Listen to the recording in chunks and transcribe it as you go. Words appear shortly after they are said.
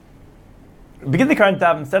Begin the current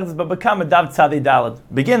daf, instead of Bava Kama daf tzadi dalad.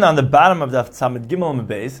 Begin on the bottom of daf tzamid gimel and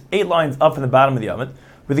base, 8 lines up in the bottom of the Amud,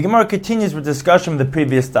 where the Gemara continues with discussion of the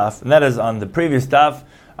previous daf, and that is on the previous daf.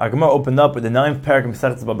 Our Gemara opened up with the 9th parak of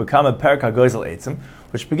Mesechus Bava Kama, parak hagozel eitzim,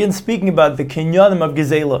 which begins speaking about the kinyanim of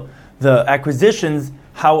gezela, the acquisitions,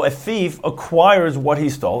 how a thief acquires what he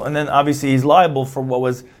stole, and then obviously he's liable for what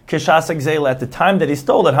was kishas gezela at the time that he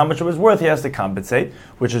stole it, how much it was worth. He has to compensate,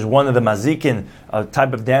 which is one of the mazikin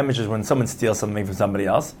type of damages when someone steals something from somebody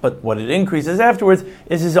else. But what it increases afterwards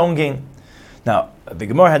is his own gain. Now, the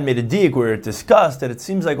Gemara had made a diak where it discussed that it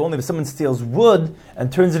seems like only if someone steals wood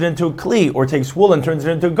and turns it into a kli, or takes wool and turns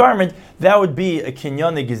it into a garment, that would be a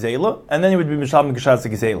kinyan gezela, and then it would be mishalem kishas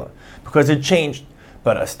gezela, because it changed.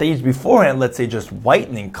 But a stage beforehand, let's say just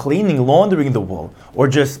whitening, cleaning, laundering the wool, or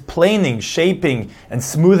just planing, shaping, and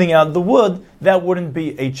smoothing out the wood, that wouldn't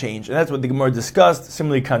be a change. And that's what the Gemara discussed,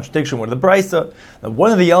 similarly contradiction with the Brisa. Now,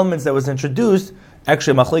 one of the elements that was introduced,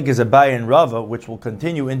 actually Machlik is Abai and Rava, which will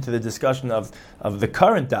continue into the discussion of the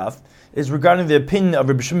current daf, is regarding the opinion of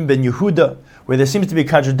Rabbi Shimon ben Yehuda, where there seems to be a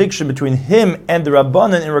contradiction between him and the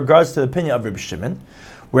Rabbanan in regards to the opinion of Rabbi Shimon,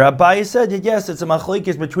 where Abai said, yes, it's a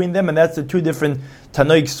machlokes between them, and that's the two different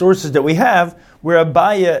Tanoic sources that we have, where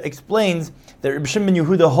Abai explains that Reb Shimon ben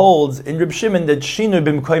Yehuda holds in Reb Shimon that Shinu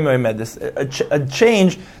b'mkoimo emedus, a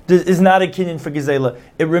change is not a kinyan for gezela.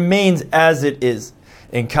 It remains as it is.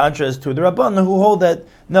 In contrast to the Rabbanan, who hold that,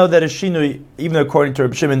 no, that a Shinu, even according to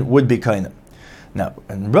Reb Shimon, would be kaina. Now,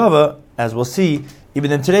 in Rava, as we'll see,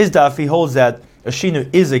 even in today's daf, he holds that a Shinu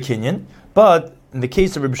is a kinyan, but in the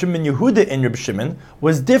case of Reb Shimon ben Yehuda and Reb Shimon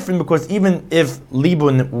was different, because even if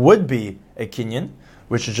libun would be a kinyan,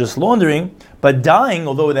 which is just laundering, but dyeing,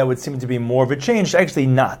 although that would seem to be more of a change, actually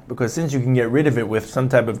not, because since you can get rid of it with some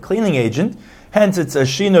type of cleaning agent, hence it's a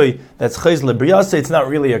shinoi that's chayz lebriyase, it's not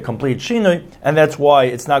really a complete shinoi, and that's why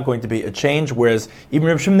it's not going to be a change, whereas even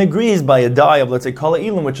Reb Shimon agrees by a dye of, let's say, kala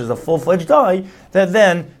ilim, which is a full-fledged dye, that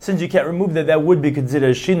then, since you can't remove that, that would be considered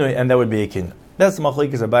a shinoi, and that would be a kinyan. That's the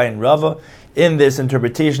machlokes Abai and Rava in this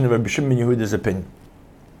interpretation of Rabbi Shimon ben Yehuda's opinion.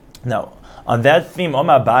 Now, on that theme,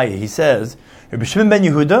 Omar Abai, he says, Rabbi Shimon ben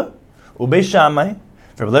Yehuda, Ubei Shammai,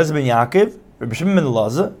 Rabbi Lezer ben Yaakov, Rabbi Shimon ben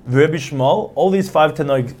Elazar, Rabbi Shmuel, all these 5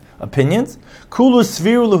 Tanoic opinions, Kulu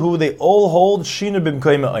Svir Lahu, they all hold Shinu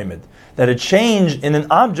b'mkoimo omed, that a change in an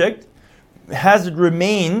object has it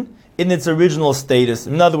remain in its original status.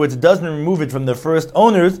 In other words, it doesn't remove it from the first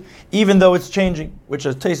owners, even though it's changing, which,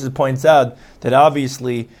 as Taisus points out, that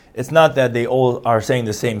obviously it's not that they all are saying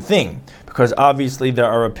the same thing, because obviously there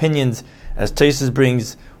are opinions, as Taisus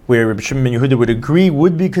brings, where Rabbi Shimon ben Yehuda would agree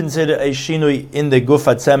would be considered a shinui in the guf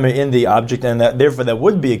hatzemer, in the object, and that therefore that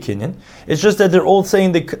would be a kinyan. It's just that they're all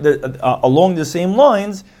saying along the same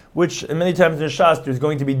lines, which many times in Shas there's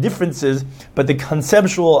going to be differences, but the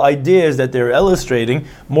conceptual ideas that they're illustrating,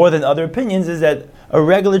 more than other opinions, is that a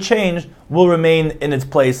regular change will remain in its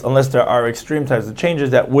place unless there are extreme types of changes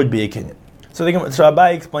that would be a kinyan. So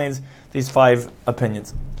Abai explains these 5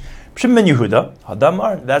 opinions. Shimon ben Yehuda,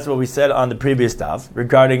 Hadamar, that's what we said on the previous daf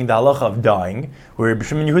regarding the halacha of dyeing, where Rabbi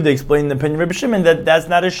Shimon ben Yehuda explained the opinion of Rabbi Shimon that that's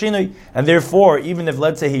not a shinui, and therefore, even if,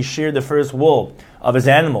 let's say, he sheared the first wool of his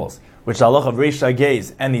animals, which is the halacha of Reish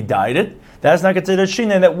Hagez, and he dyed it, that's not considered a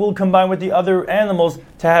shinui, that will combine with the other animals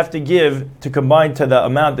to have to give, to combine to the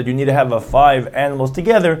amount that you need to have of 5 animals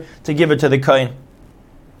together to give it to the kohen.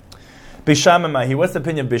 Bishamai, what's the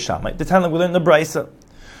opinion of Bishamai? The time we learned in the Brisa.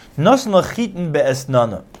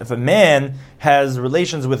 If a man has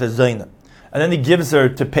relations with a zayna, and then he gives her,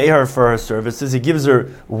 to pay her for her services, he gives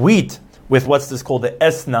her wheat with what's this called the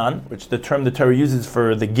esnan, which the term the Torah uses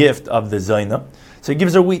for the gift of the zayna. So he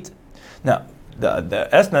gives her wheat. Now, the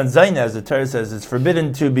esnan zayna, as the Torah says, is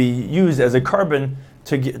forbidden to be used as a carbon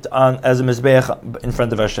to get on as a mizbeach in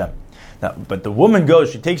front of Hashem. Now, but the woman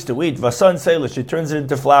goes, she takes the wheat, vasan seila, she turns it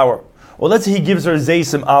into flour. Or let's say he gives her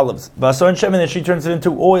zaysim, olives, vasan shemen, and she turns it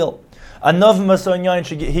into oil. Anav masan yain,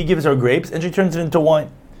 he gives her grapes, and she turns it into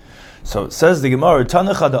wine. So it says the Gemara,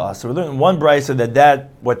 Tanach hadaas. So we learn in one brayso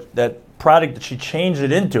that product that she changed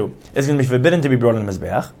it into is going to be forbidden to be brought in the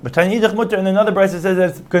mizbeach. But Tani Yidach Mutter, and another brayso says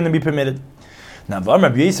that's going to be permitted. Now,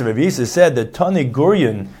 Rabbi Yisrael said that Tani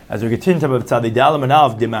Gurion, as we continue to talk about Tzadi Dalam and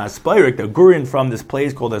Av, Dima Aspirik, the Gurion from this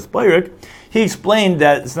place called Aspirik, he explained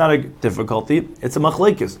that it's not a difficulty, it's a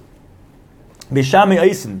machlekes. Beishamai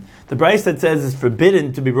Eisen, the Bryce that says it's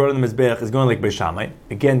forbidden to be brought in the Mizbeach is going like Beishamai.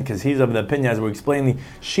 Again, because he's of the opinion, as we're explaining,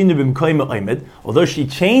 Shinu b'mkoimo omed. Although she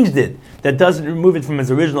changed it, that doesn't remove it from its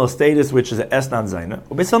original status, which is an Esnan Zaina.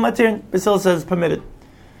 Beisil Matir, Beisil says it's permitted.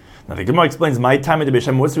 Now the Gemara explains, my time at the Beis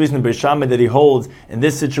Shammai, what's the reason the Beis Shammai that he holds in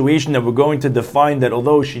this situation that we're going to define that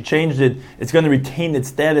although she changed it, it's going to retain its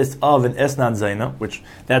status of an Esnan Zaina, which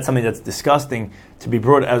that's something that's disgusting to be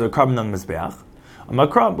brought as a carbon on Mizbeach.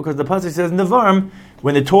 Makra, because the pasuk says in the Varm,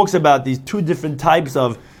 when it talks about these two different types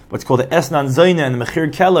of what's called the Esnan Zaina and the Mechir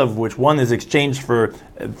Kelev, which one is exchanged for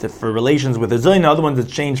relations with a Zaina, the other one's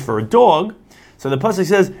exchanged for a dog. So the pasuk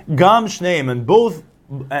says Gam Shneim,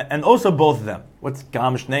 and also both of them. What's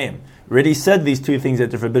Gam Shneim? Already said these two things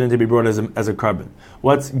that are forbidden to be brought as a carbon.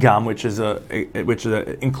 What's Gam, which is an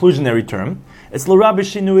inclusionary term? It's l'rabi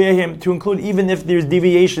shinuyehim, to include even if there's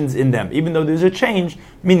deviations in them, even though there's a change.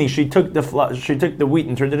 Meaning she took the wheat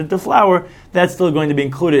and turned it into flour. That's still going to be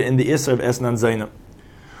included in the Isser of Esnan Zaina.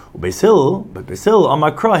 But Basil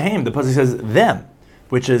Amakra Haim, the pasuk says them,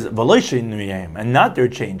 which is v'lo shinuyehim, and not their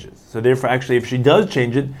changes. So therefore, actually, if she does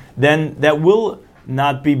change it, then that will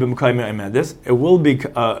not be b'mkayim emedis. It will be a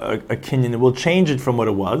kinyan. It will change it from what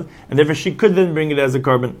it was, and therefore she could then bring it as a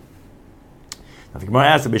carbon. Now the Gemara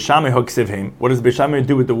asks, Beis Shammai hoksiv heim. What does Beis Shammai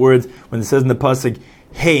do with the words when it says in the pasuk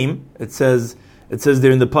heim? It says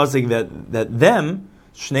there in the pasuk that them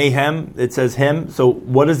shnei hem. It says him. So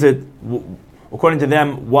what is it? According to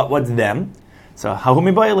them, what's them? So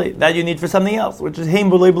hahumi b'ayli, that you need for something else, which is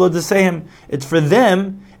heim b'lo b'lo desehim. It's for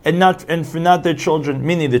them and for not their children.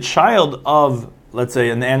 Meaning the child of, let's say,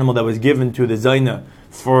 an animal that was given to the Zaina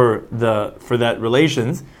for that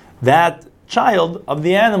relations, that child of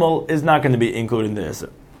the animal is not going to be included in the Isser.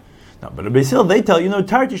 Now, but at Basil, they tell you,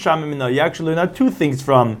 Tarti Shamim, you actually learn two things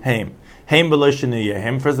from Haim. Haim b'lo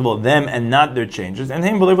shenuyehim, first of all, them and not their changes, and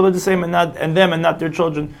Haim b'lo b'lo desehim, and them and not their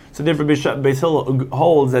children. So therefore, Basil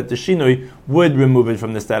holds that the Shinui would remove it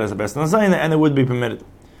from the status of Esnan Zaina, and it would be permitted.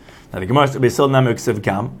 Now the Gemara says Basil Nami Ksiv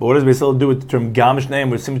Gam, but what does Basil do with the term Gam Shneim,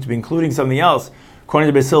 which seems to be including something else? According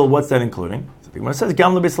to Basil, what's that including? So the Gemara says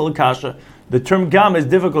Gam LeBasil Kasha. The term Gam is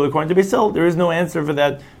difficult according to Basil. There is no answer for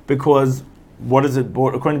that because what is it?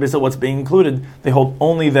 According to Basil, what's being included? They hold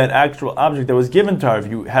only that actual object that was given to her. If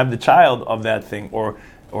you have the child of that thing or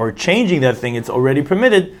changing that thing, it's already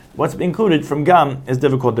permitted. What's included from Gam is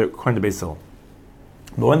difficult according to Basil.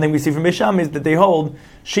 But one thing we see from Beis Shammai is that they hold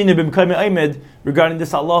Shina b'mkayim aymed regarding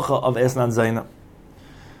this halacha of Esnan Zaina.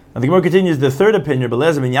 Now the Gemara continues, the third opinion,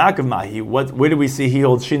 Belezim and Yaakov Mahi, where do we see he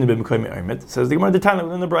holds Shina b'mkayim aymed? Says the Gemara, the time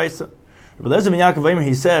within the Brisa. Belezim and Yaakov Aymer,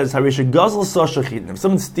 he says, Harisha gazel sa shachit. If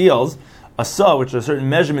someone steals a saw, which is a certain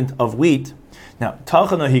measurement of wheat, now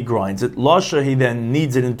tachana he grinds it, lasha he then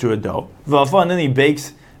kneads it into a dough, v'afa, and then he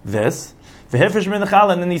bakes this, v'hefish min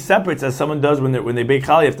challah, and then he separates, as someone does when they bake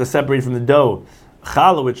challah, you have to separate from the dough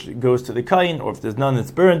challah, which goes to the kain, or if there's none,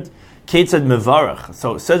 it's burnt. Kate said mevarach.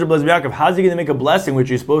 So says Rabbi Yaakov, how's he going to make a blessing, which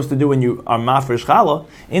you're supposed to do when you are mafresh challah?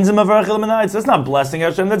 Inza mevarach ilmanayitz. That's not blessing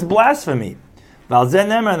Hashem. That's blasphemy. And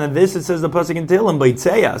then this it says the pasuk in Tehillim,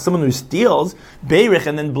 Baitzeya, someone who steals beirich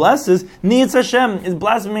and then blesses needs Hashem, is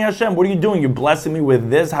blaspheming Hashem. What are you doing? You're blessing me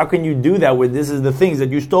with this. How can you do that with this? Is the things that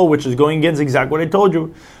you stole, which is going against exactly what I told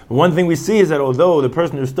you. One thing we see is that although the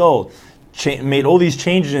person who stole made all these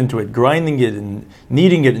changes into it, grinding it and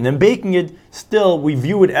kneading it and then baking it, still we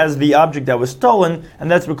view it as the object that was stolen,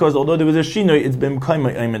 and that's because although there was a shinoi, it's been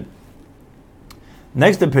kaimed.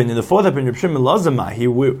 Next opinion, the fourth opinion,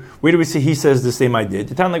 where do we see he says the same idea?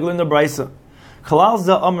 Titan like Linda Brisa.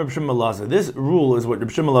 This rule is what Reb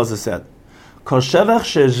Shimon Laza said.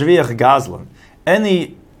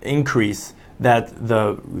 Any increase that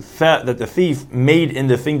the thief made in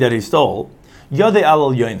the thing that he stole, he has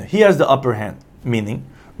the upper hand. Meaning,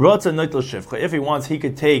 if he wants, he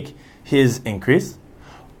could take his increase,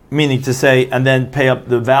 meaning to say, and then pay up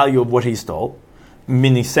the value of what he stole,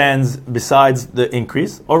 meaning sands besides the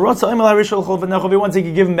increase. Or if he wants, he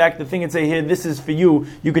could give him back the thing and say, here, this is for you,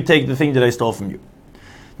 you could take the thing that I stole from you.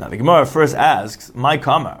 Now the Gemara first asks, my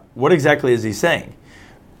kamar, what exactly is he saying?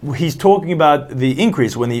 He's talking about the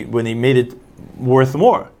increase when he made it worth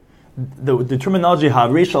more. The terminology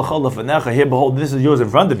here, behold, this is yours in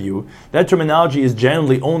front of you. That terminology is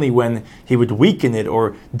generally only when he would weaken it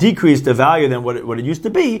or decrease the value than what it used to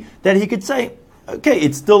be, that he could say, okay,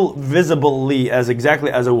 it's still visibly as exactly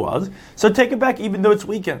as it was, so take it back even though it's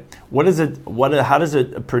weakened. How does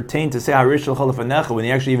it pertain to say when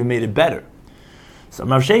he actually even made it better? So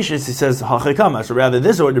Rav Sheshes, he says, so rather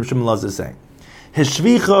this is what Reb Shimon Laza is saying.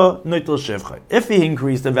 If he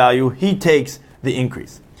increased the value, he takes the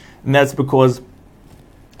increase. And that's because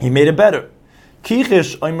he made it better. But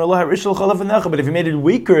if he made it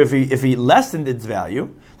weaker, if he lessened its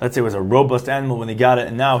value, let's say it was a robust animal when he got it,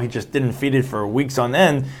 and now he just didn't feed it for weeks on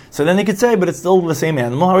end, so then he could say, but it's still the same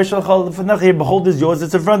animal. Behold, is yours,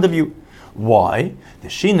 it's in front of you. Why? The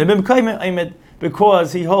Shina b'mekayim oimed,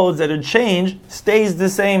 because he holds that a change stays the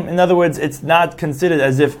same. In other words, it's not considered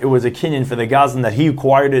as if it was a kinyan for the gazlan that he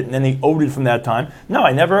acquired it and then he owed it from that time. No,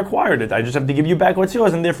 I never acquired it. I just have to give you back what's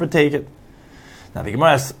yours and therefore take it. Now the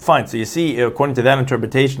Gemara is fine. So you see, according to that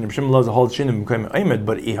interpretation, Reb Shimon loves a whole Shina b'mekayim oimed,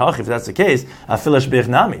 but if that's the case, afilash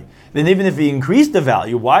b'ichnami. Then even if he increased the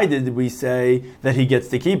value, why did we say that he gets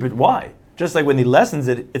to keep it? Why? Just like when he lessens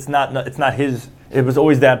it, it's not his. It was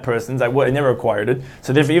always that person's. I never acquired it.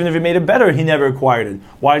 So therefore, even if he made it better, he never acquired it.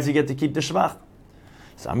 Why does he get to keep the shvach?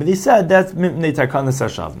 Somebody said that's mipnei takana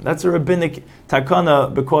sashavim. That's a rabbinic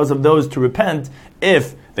takana because of those to repent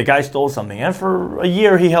if the guy stole something and for a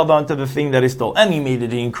year he held on to the thing that he stole and he made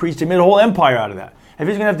a whole empire out of that. If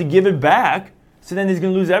he's going to have to give it back, so then he's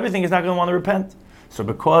going to lose everything. He's not going to want to repent. So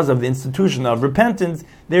because of the institution of repentance,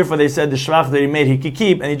 therefore they said the shvach that he made he could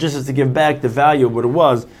keep, and he just has to give back the value of what it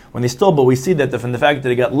was when he stole. But we see that from the fact that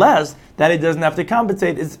he got less, that he doesn't have to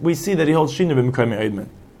compensate. We see that he holds shina b'mekayim oimed.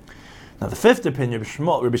 Now the fifth opinion,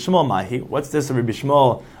 Rabbi Shmuel Mahi. What's this of Rabbi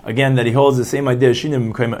Shmuel? Again, that he holds the same idea, shina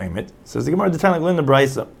b'mekayim oimed. Says the Gemara, the time like Linda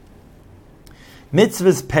Brisa.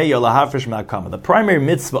 Mitzvahs peya lahafresh ma'akama. The primary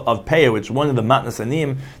mitzvah of peya, which one of the matnas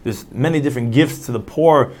aniyim, there's many different gifts to the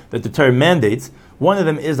poor that the Torah mandates. One of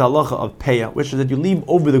them is halacha of peya, which is that you leave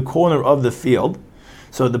over the corner of the field.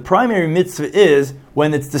 So the primary mitzvah is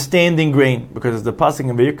when it's the standing grain, because the pasuk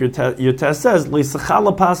in Vayikra says,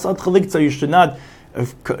 "Leisachala pasad chalikta."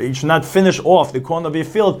 You should not finish off the corner of your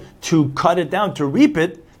field to cut it down to reap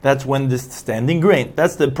it. That's when this standing grain.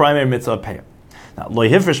 That's the primary mitzvah of peya. Now,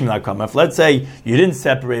 if let's say you didn't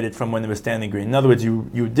separate it from when it was standing grain. In other words,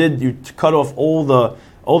 you cut off all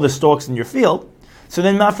the stalks in your field. So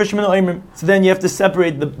then so then you have to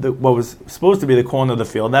separate the what was supposed to be the corner of the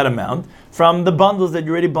field, that amount, from the bundles that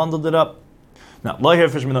you already bundled it up. Now,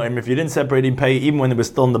 if you didn't separate it, pay even when it was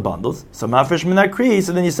still in the bundles. So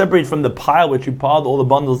so then you separate from the pile which you piled all the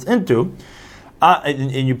bundles into,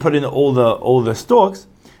 and you put in all the stalks,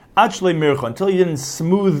 until you didn't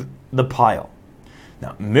smooth the pile.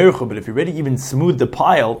 Now, mircha, but if you already even smooth the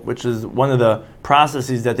pile, which is one of the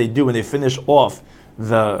processes that they do when they finish off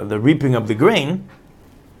the reaping of the grain,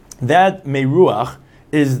 that meruach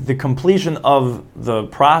is the completion of the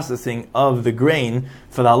processing of the grain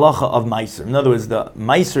for the halacha of meiser. In other words, the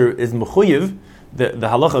meiser is mechuyev, the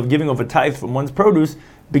halacha of giving over tithe from one's produce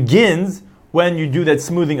begins when you do that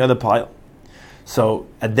smoothing of the pile. So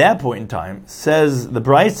at that point in time, says the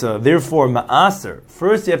Brisa, therefore ma'aser,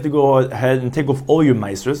 first you have to go ahead and take off all your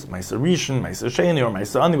meisers, meiser rishon, meiser sheni, or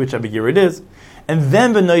meiser ani, whichever year it is, and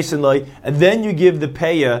then and then you give the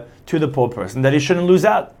payah to the poor person that he shouldn't lose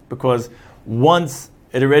out, because once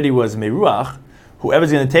it already was meruach,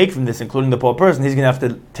 whoever's going to take from this, including the poor person, he's going to have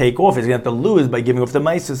to take off. He's going to have to lose by giving off the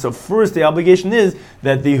meisers. So first, the obligation is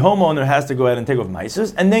that the homeowner has to go ahead and take off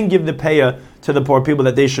meisers, and then give the payah to the poor people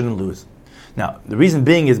that they shouldn't lose. Now, the reason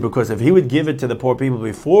being is because if he would give it to the poor people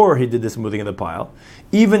before he did the smoothing of the pile,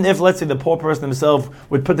 even if, let's say, the poor person himself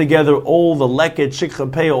would put together all the leket,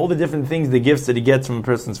 shikha, payah, all the different things, the gifts that he gets from a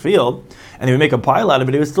person's field, and he would make a pile out of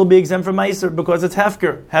it, he would still be exempt from meiser because it's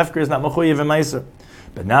hefker. Hefker is not mechuyev and meiser.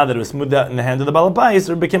 But now that it was smoothed out in the hand of the balabais,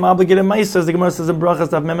 it became obligated meiser, as the Gemara says in Brachas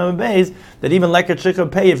Daf Mem Beis, that even leket, shikha,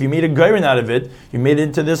 payah, if you made a geirin out of it, you made it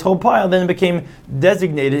into this whole pile, then it became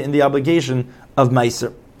designated in the obligation of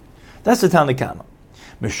meiser. That's the Tanna Kama.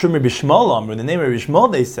 Mishum Rabbi Shmuel Amru, in the name of Rabbi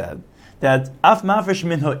Shmuel, they said that af mafresh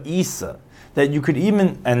min ha'isa, that you could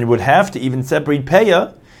even, and would have to even separate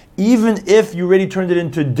payah, even if you already turned it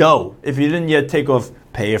into dough, if you didn't yet take off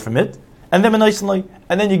payah from it, and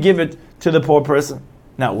then you give it to the poor person.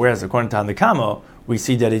 Now, whereas according to Tanna Kama, we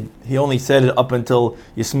see that he only said it up until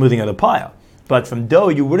you're smoothing of the pile. But from dough,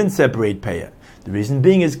 you wouldn't separate payah. The reason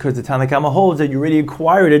being is because the Tanna Kama holds that you already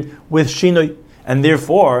acquired it with shinoi. And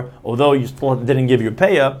therefore, although you still didn't give your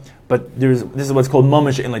payah, but this is what's called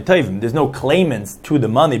mamash in leitayvim. There's no claimants to the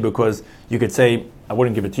money, because you could say, I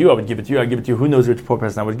wouldn't give it to you, I would give it to you, I'd give it to you, who knows which poor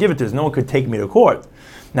person I would give it to. No one could take me to court.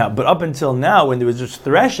 Now, but up until now, when there was just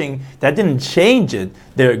threshing, that didn't change it.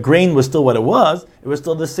 The grain was still what it was was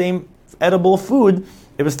still the same edible food,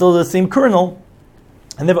 it was still the same kernel.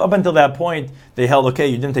 And then up until that point, they held, okay,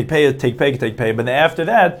 you didn't take pay. But after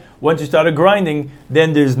that, once you started grinding,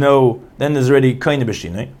 then there's already kind of a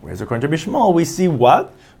shinai. Whereas according to Bishmal, we see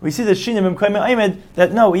what? We see the shinai b'mekayim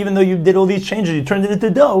that no, even though you did all these changes, you turned it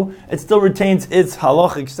into dough, it still retains its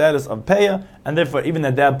halachic status of payah, and therefore even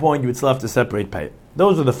at that point, you would still have to separate payah.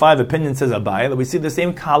 Those are the 5 opinions, says Abaye, that we see the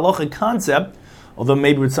same halachic concept, although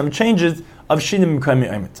maybe with some changes, of shinai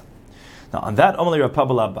b'mekayim. Now on that, only Rav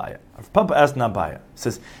Papa Abaye. Rav Papa asked Abaye,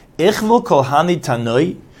 says, "Ichvul kol hani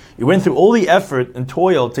tanoi You went through all the effort and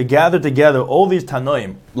toil to gather together all these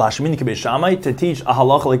Tanoim, Lashmin ke Beishamai, to teach a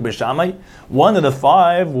halacha like Beishamai. One of the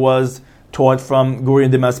 5 was taught from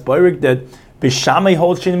Gurion de Maspoirik that Beishamai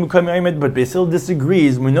holds Shinim Mekayim Oimed, but Beisil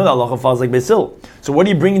disagrees. We know that halacha falls like Beisil. So what are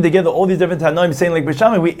you bringing together all these different Tanoim saying like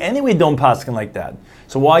Beishamai? We anyway don't paskin like that.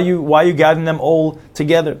 So why are you gathering them all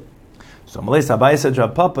together? So Malay Sabai said,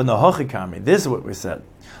 Rav Papa, no hochikami. This is what we said.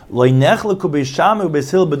 That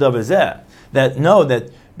no, that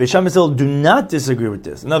Beisham Beisil do not disagree with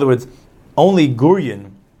this. In other words, only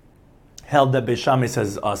Gurion held that Beishamai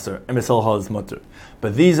says Aser and Beisil holds Mutter.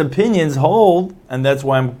 But these opinions hold, and that's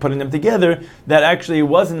why I'm putting them together, that actually it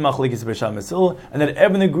wasn't Machlekes Beisham Beisil, and that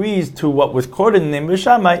everyone agrees to what was quoted in the name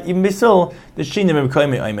Beishamai, even Beisil, the Shinim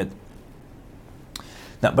Mekayim Oimed.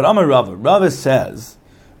 Now, but Amar Rava says,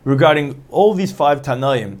 regarding all these 5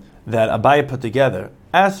 Tanaim that Abaye put together,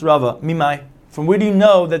 ask Rava, Mimai, from where do you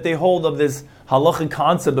know that they hold of this halachic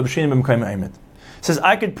concept of Shinim Mekayim Oimed? Says,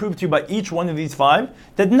 I could prove to you by each one of these 5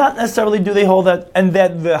 that not necessarily do they hold that, and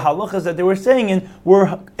that the halachas that they were saying in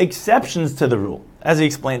were exceptions to the rule, as he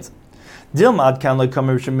explains. Dilmad can like come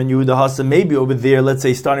Reb Shimon Yehuda Hasa, maybe over there, let's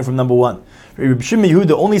say starting from number 1. Reb Shimon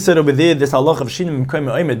Yehuda only said over there this halach of Shinim Mekayim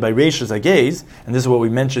Oimed by Reishas Agez, and this is what we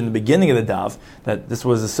mentioned in the beginning of the daf, that this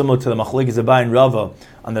was similar to the Machlekes Abaye and Rava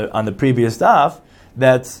on the previous daf,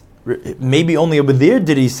 that maybe only over there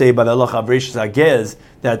did he say by the halacha of Reishas Agez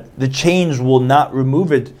that the change will not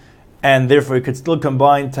remove it, and therefore it could still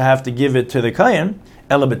combine to have to give it to the Kayan,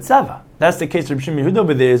 Ela B'tzava. That's the case of Reb Shimon Yehuda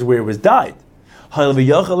over there, is where it was dyed. Because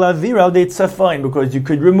you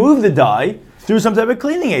could remove the dye through some type of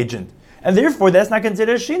cleaning agent, and therefore that's not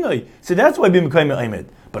considered a shinoi. So that's why b'mekayim oimed.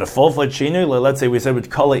 But a full-fledged shinoi, let's say we said with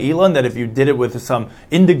kala ilan, that if you did it with some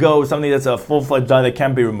indigo, something that's a full-fledged dye that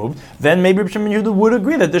can't be removed, then maybe Reb Shimon Yehuda would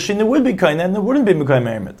agree that the shinoi would be kind and it wouldn't be b'mekayim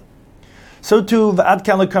oimed. So too, v'ad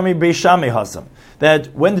kan lekami Beishamai hasam.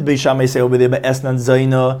 That when did Beishamai say over there by Esnan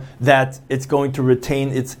Zaina that it's going to retain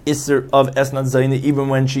its isser of Esnan Zaina even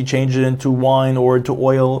when she changed it into wine or into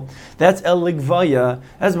oil? That's El Ligvaya.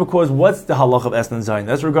 That's because what's the halach of Esnan Zaina?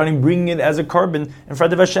 That's regarding bringing it as a carbon in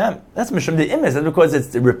front of Hashem. That's Mishum de Imes. That's because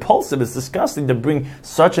it's repulsive, it's disgusting to bring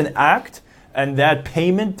such an act and that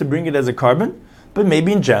payment to bring it as a carbon. But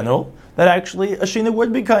maybe in general, that actually a shina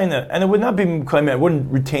would be kaina, and it would not be kaina, it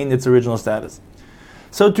wouldn't retain its original status.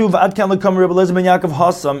 So too, v'ad kan lekam Rebbe Eliezer ben Yaakov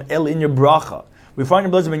Hasam el in your bracha. We find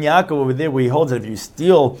Rebbe Eliezer ben Yaakov over there where he holds that if you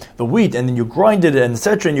steal the wheat and then you grind it and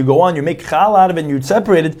etc. and you go on, you make chal out of it and you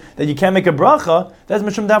separate it, that you can't make a bracha. That's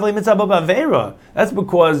mishum davli mitzvah b'avera. That's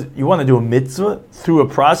because you want to do a mitzvah through a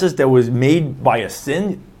process that was made by a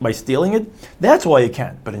sin, by stealing it. That's why you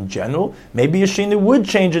can't. But in general, maybe a shina would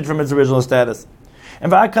change it from its original status.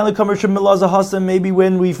 And maybe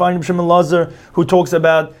when we find Shimon Lazar who talks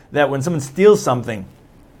about that when someone steals something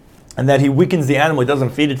and that he weakens the animal, he doesn't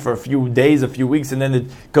feed it for a few days, a few weeks, and then it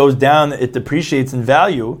goes down, it depreciates in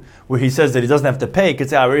value, where he says that he doesn't have to pay,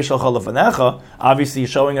 obviously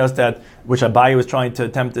showing us that, which Abaye was trying to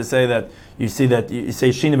attempt to say, that you say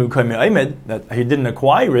Shinim Mekayim Oimed, that he didn't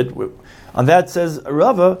acquire it. On that says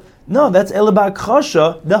Rava, no, that's Elabak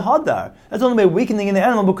Chasha, the Hadar. That's only by weakening in the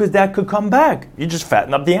animal because that could come back. You just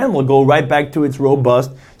fatten up the animal, go right back to its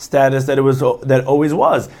robust status that it always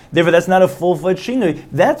was. Therefore, that's not a full-fledged shinui.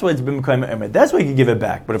 That's why it's been Mekayim Oimed. That's why he could give it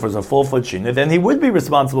back. But if it was a full-fledged shinui, then he would be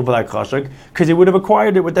responsible for that Chashak because he would have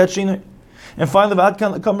acquired it with that shinui. And finally, Rabbi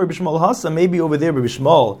Shmuel Hassa, maybe over there, Rabbi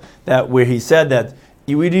Shmuel, that where he said that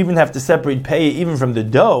you would even have to separate pay even from the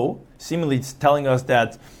dough, seemingly telling us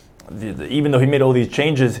that even though he made all these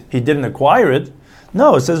changes, he didn't acquire it.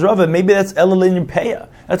 No, it says Rava, maybe that's Elalin Peya.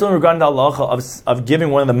 That's only regarding the halacha of giving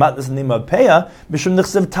one of the matnas in the name of Peya, Mishum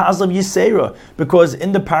Nechsev Tazav Yisera. Because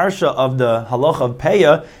in the parasha of the halacha of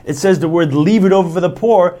Peya, it says the word leave it over for the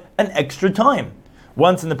poor an extra time.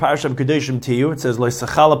 Once in the parasha of Kedeshim Tiyu, it says Lo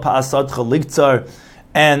Sachala Pa'asatcha Ligtzar.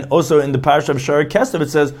 And also in the parasha of Shiur Kesef, it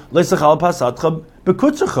says Lo Sachala Pa'asatcha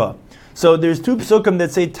Bekutzacha. So there's 2 psukim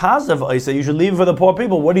that say Tazav Isa, you should leave it for the poor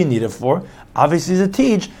people. What do you need it for? Obviously to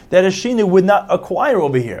teach that a shinu would not acquire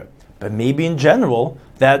over here. But maybe in general,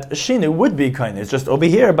 that a shinu would be kind. It's just over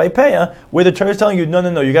here by Peya, where the Torah is telling you, no,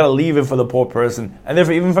 you got to leave it for the poor person, and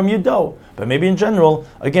therefore even from your dough. But maybe in general,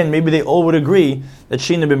 again, maybe they all would agree that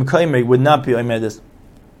shinu b'mekayim would not be oimedis.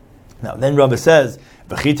 Now then Rava says,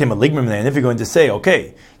 and if you're going to say,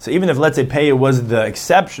 okay, so even if let's say Peya was the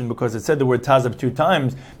exception because it said the word Tazab 2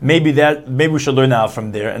 times, maybe we should learn out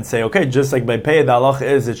from there and say, okay, just like by Peya the halacha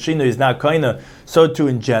is that Shinu is not kaina, so too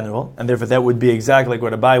in general, and therefore that would be exactly like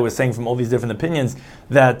what Abaye was saying from all these different opinions,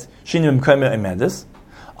 that Shinu kaina emedis.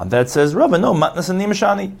 On that says Rava, no, matnas and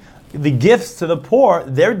nimashani. the gifts to the poor,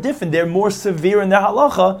 they're different. They're more severe in their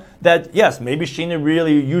halacha. That yes, maybe shina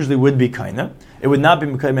really usually would be kaina. It would not be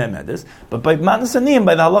mekayim medis. But by matnas aniyim,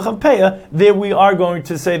 by the halacha of peya, there we are going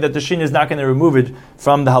to say that the shina is not going to remove it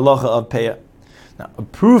from the halacha of peya. Now, a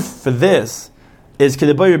proof for this is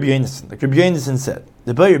Kedabay Rabbi Yonason. Like Rabbi Yonason said,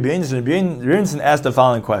 Rabbi Yonason asked the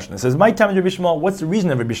following question. It says, "My time Rabbi Shmuel. What's the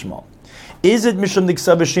reason of Rabbi Shmuel? Is it mishum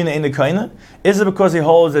diksab shina in the kaina? Is it because he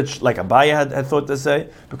holds that, like Abaya had thought to say,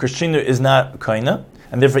 because shina is not kaina,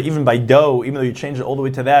 and therefore even by dough, even though you change it all the way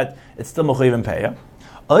to that, it's still mechayiv and peya?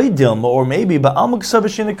 Or maybe ba'al diksab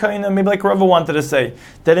shina kaina, maybe like Rava wanted to say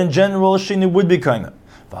that in general shina would be kaina.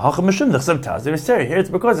 Here it's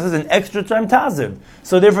because this is an extra time taziv.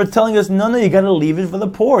 So therefore telling us, no, you got to leave it for the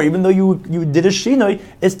poor. Even though you did a shinoi,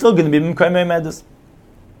 it's still going to be mekayim medus."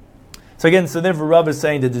 So again, therefore Rav is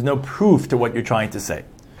saying that there's no proof to what you're trying to say.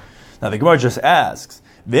 Now the Gemara just asks,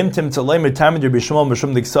 but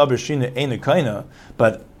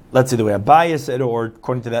let's say the way Abaya said, or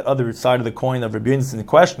according to that other side of the coin of Rabbi Yonason in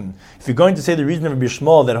question, if you're going to say the reason of Rabbi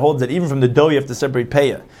Shmuel that holds that even from the dough you have to separate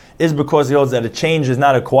peya is because he holds that a change is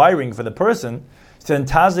not acquiring for the person, so then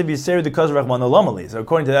taziv yiseri the kazar rachman olamali. So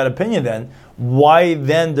according to that opinion, then why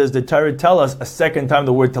then does the Torah tell us a second time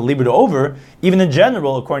the word to leave it over? Even in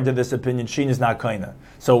general, according to this opinion, shin is not kaina.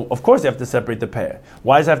 So of course you have to separate the peya.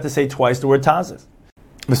 Why does it have to say twice the word taziv?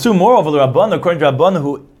 Moreover, the Rabbanah, according to Rabbanah,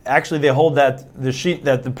 who actually they hold that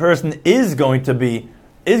the person is going to be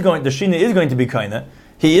the shina is going to be kaina.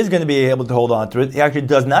 He is going to be able to hold on to it. He actually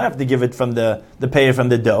does not have to give it from the peya from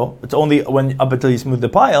the dough. It's only when up until you smooth the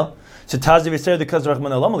pile. So taziv yisrael the kaz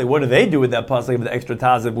rachman alamali. What do they do with that pasuk of the extra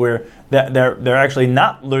taziv where they're actually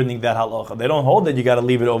not learning that halacha? They don't hold that you got to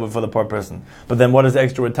leave it over for the poor person. But then what does the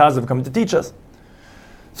extra word taziv come to teach us?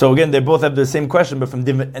 So again, they both have the same question, but from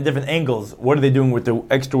different angles. What are they doing with the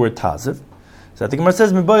extra word taziv? So I think Gemara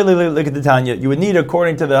says, look at the Tanya. You would need,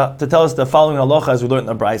 according to tell us the following halacha as we learned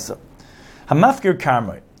in the Brisa. Hamafkir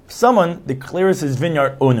karmai. Someone declares his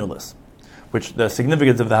vineyard ownerless, which the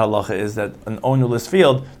significance of the halacha is that an ownerless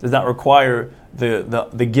field does not require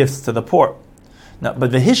the gifts to the poor. Now,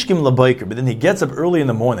 but the hishkim labayker, but then he gets up early in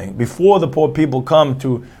the morning before the poor people come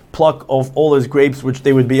to pluck off all his grapes, which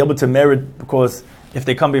they would be able to merit because if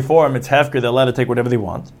they come before him, it's hefker, they're allowed to take whatever they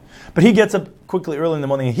want. But he gets up quickly early in the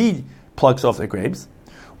morning and he plucks off the grapes.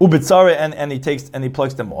 Ubitzara, and he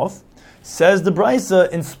plucks them off. Says the Brisa,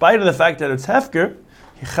 in spite of the fact that it's hefker,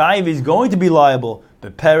 he's going to be liable.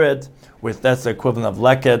 The peret, that's the equivalent of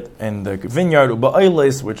leket in the vineyard,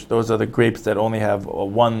 uba'oiles, which those are the grapes that only have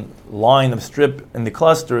one line of strip in the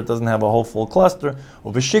cluster, it doesn't have a whole full cluster.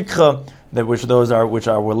 Ubashikha, which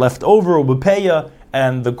were left over, ubapeya,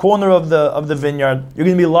 and the corner of the vineyard, you're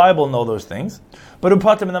going to be liable in all those things. But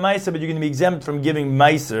upatim in the meiser, but you're going to be exempt from giving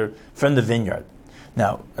meiser from the vineyard.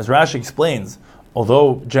 Now, as Rashi explains,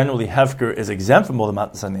 although generally hefker is exempt from all the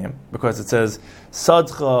matnas aniyim, because it says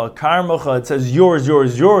sadcha, karmacha, it says yours,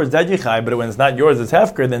 that yichai, but when it's not yours, it's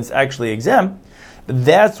hefker, then it's actually exempt. But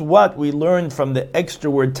that's what we learned from the extra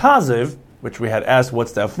word taziv, which we had asked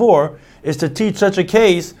what's that for, is to teach such a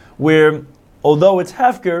case where, although it's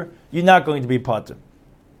hefker, you're not going to be patur,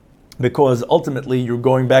 because ultimately you're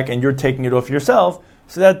going back and you're taking it off yourself.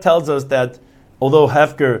 So that tells us that although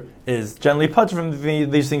hefker is generally patur from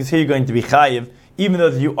these things, here you're going to be chayiv, even though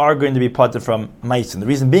you are going to be patur from ma'asin. The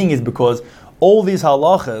reason being is because all these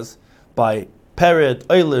halachas by peret,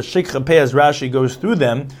 oilish, shikha, pei, as Rashi goes through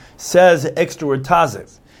them, says extra word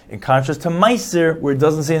taziv. In contrast to meiser, where it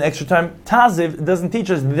doesn't say an extra time taziv, it doesn't teach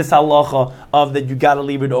us this halacha of that you got to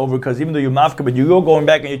leave it over, because even though you're mafka, but you're going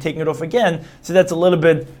back and you're taking it off again, so that's a little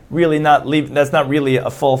bit really that's not really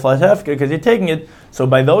a full-fledged hefka, because you're taking it. So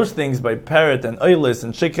by those things, by peret and oilis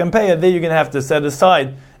and shik and peya, there you're going to have to set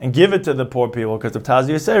aside and give it to the poor people, because of taziv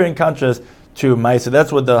yisera, in contrast to meiser.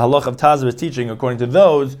 That's what the halacha of taziv is teaching, according to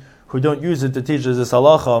those who don't use it to teach us this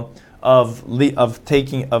halacha of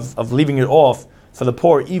leaving it off for the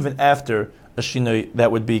poor, even after a shinoi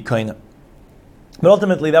that would be kaina. But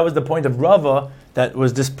ultimately, that was the point of Rava that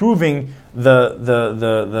was disproving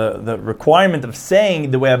the requirement of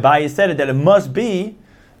saying the way Abaye said it, that it must be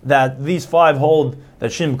that these five hold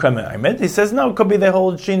that shin kamen aimed. He says no, it could be they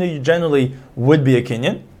hold shinoi generally would be a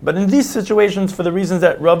kinyan, but in these situations, for the reasons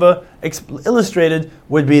that Rava illustrated,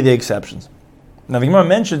 would be the exceptions. Now the Gemara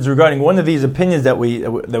mentions regarding one of these opinions that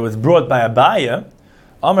was brought by Abaye.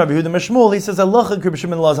 Amar Rabbi Yehuda Mishmul, he says halacha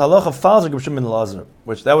k'b'shim ben Lazar, halacha falls like k'b'shim ben Lazar,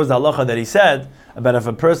 which that was the halacha that he said about if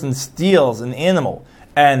a person steals an animal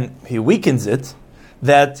and he weakens it,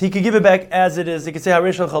 that he could give it back as it is. He could say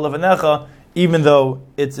harishal chalav anecha, even though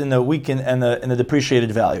it's in a weakened and in a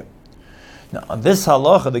depreciated value. Now, on this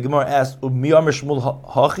halacha, the Gemara asks, "Mi amar Shmuel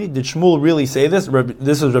hachi?" Did Shmuel really say this?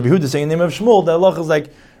 This is Rabbi Yehuda saying the name of Shmuel. The halacha is like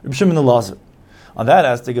Rabbi Shimon Elazar. On that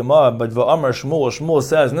asks the Gemara, but v'amar Shmuel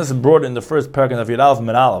says, and this is brought in the first paragraph of Yud Aleph and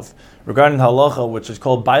Aleph, regarding halacha, which is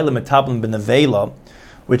called Baila Metaplim B'Nevela,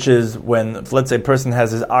 which is when, let's say, a person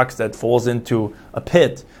has his ox that falls into a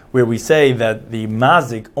pit, where we say that the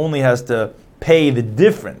mazik only has to pay the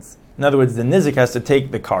difference. In other words, the nizik has to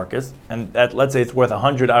take the carcass, and that, let's say it's worth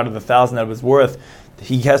 100 out of the 1,000 that it was worth,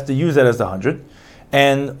 he has to use that as the 100.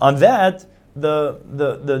 And on that, the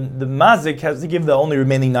mazik has to give the only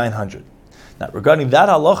remaining 900. Now, regarding that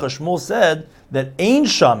halacha, Shmuel said that ein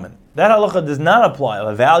shaman, that halacha does not apply,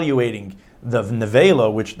 evaluating the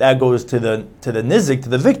nevela, which that goes to the nizik, to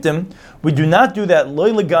the victim. We do not do that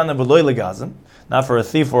loy legana v'loy legazim, not for a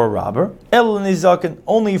thief or a robber, el nizakin,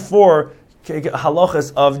 only for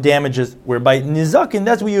halachas of damages, whereby nizakin,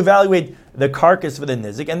 that's where you evaluate the carcass for the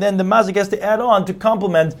nizik, and then the mazik has to add on to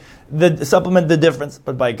supplement the difference.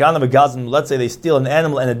 But by ganav v'gazim, let's say they steal an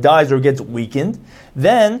animal and it dies or gets weakened,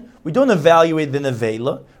 then we don't evaluate the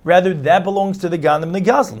nevela, rather that belongs to the ganav and the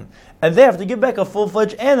gazlan, and they have to give back a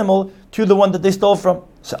full-fledged animal to the one that they stole from.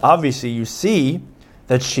 So obviously you see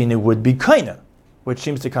that Shina would be kaina, which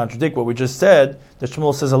seems to contradict what we just said, that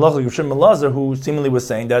Shmuel says halacha like Shimon Elazar, who seemingly was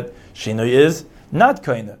saying that Shina is not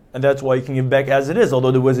kaina, and that's why you can give back as it is,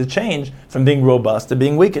 although there was a change from being robust to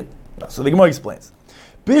being weakened. So the Gemara explains.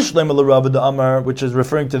 Bishlema l'Rava the Amar, which is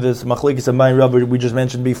referring to this machlekes of Mayin Rava we just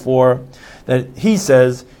mentioned before, that he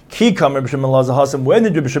says, Ki kam Rabbi Shimon Elazar hasam, when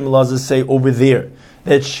did Rabbi Shimon Elazar say over there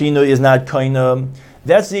that Shina is not kaina?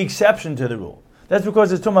 That's the exception to the rule. That's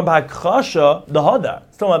because it's talking about chasha the hadar.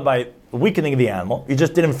 It's talking about by weakening of the animal. You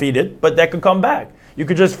just didn't feed it, but that could come back. You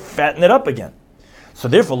could just fatten it up again. So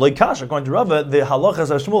therefore, like kasha, according to Rava, the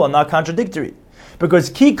halachas of Shmuel are not contradictory. Because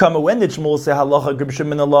ki kama, when did Shmuel say halacha Rabbi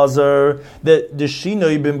Shimon Elazar, that the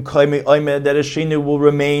shino bim kaimei oimed, that a shino will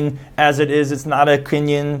remain as it is, it's not a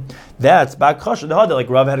kinyan. That's by kasha the hadar, like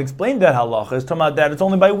Rava had explained that halacha. It's talking about that it's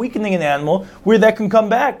only by weakening an animal where that can come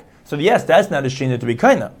back. So yes, that's not a shino to be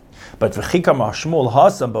kaina. But Shmuel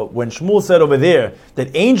hasam, but when Shmuel said over there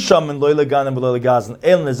that ain't shaman loy leganim v'loy legazlan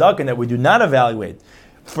el nezakin, that we do not evaluate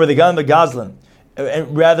for the gan v'gazlan,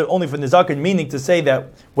 and rather only for nezakin, meaning to say that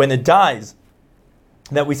when it dies,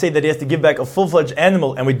 that we say that he has to give back a full-fledged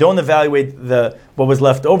animal, and we don't evaluate what was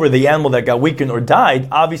left over, the animal that got weakened or died,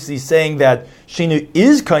 obviously saying that shinu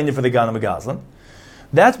is kind of for the gan v'gazlan.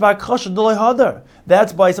 That's by kasha d'loi hadar.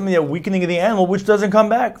 That's by something that weakening of the animal which doesn't come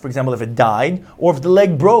back. For example, if it died or if the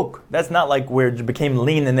leg broke. That's not like where it became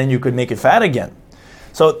lean and then you could make it fat again.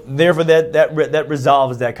 So therefore that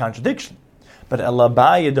resolves that contradiction. But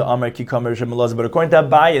Abaye de Amar ki kamer Shimon Elazar. But according to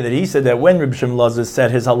Abaye, that he said that when Rabbi Shimon Elazar said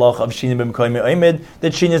his halach of shina b'mkoyim oimid,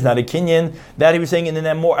 that shina is not a kinyan, that he was saying it in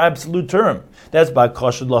that more absolute term. That's by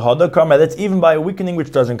kashud lahada karma. That's even by a weakening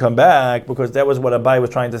which doesn't come back, because that was what Abaye was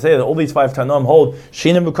trying to say. That all these 5 Tanoim hold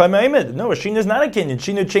shina b'mkoyim oimid. No, shina is not a kinyan.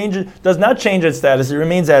 Shina does not change its status. It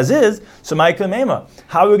remains as is. So ma'iklam ema.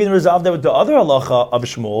 How are we going to resolve that with the other halacha of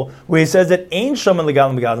Shmuel, where he says that ain't shaman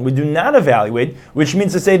legalim begalim? We do not evaluate, which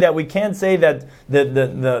means to say that we can't say that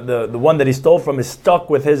the one that he stole from is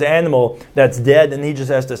stuck with his animal that's dead and he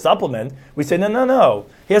just has to supplement. We say, no.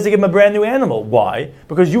 He has to give him a brand new animal. Why?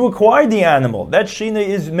 Because you acquired the animal. That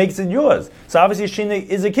shina makes it yours. So obviously shina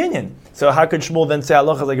is a kinyan. So how could Shmuel then say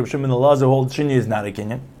halacha like Shimon Elazar holds shina is not a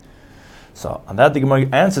kinyan? So on that the Gemara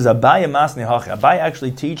answers, Abaye masni hachi. Abaye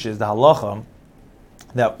actually teaches the halacha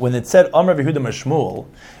that when it said Amar v'Yehuda Shmuel,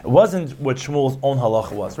 it wasn't what Shmuel's own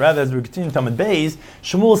halacha was. Rather, as we continue Talmud Beis,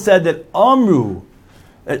 Shmuel said that Amru,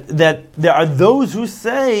 that there are those who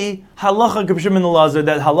say halacha Rabbi Shimon Elazar,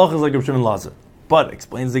 that halacha is like Rabbi Shimon Elazar. But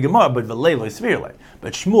explains the Gemara, but v'lei lo svirlei.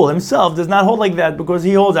 But Shmuel himself does not hold like that, because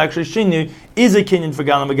he holds actually shinu is a kinyan for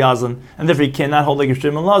Galam Gazlan, and therefore he cannot hold like Rabbi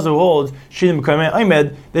Shimon Elazar, who holds shinu b'karmei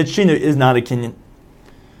oimed, that shinu is not a kinyan.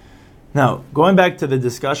 Now, going back to the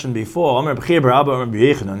discussion before, he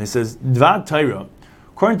says, Dvar Torah,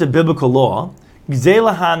 according to biblical law, when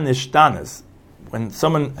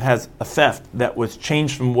someone has a theft that was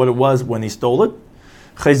changed from what it was when he stole it,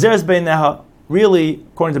 really,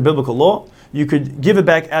 according to biblical law, you could give it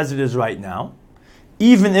back as it is right now,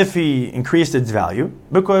 even if he increased its value,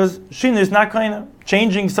 because Shina is not kind of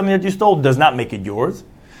changing something that you stole does not make it yours.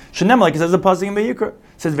 Shenem, like it says the pasuk in Vayikra,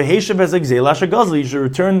 says v'heishav as gzeila shagazli. You should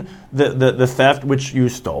return the theft which you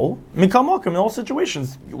stole. Mikal makom, in all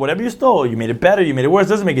situations, whatever you stole, you made it better, you made it worse,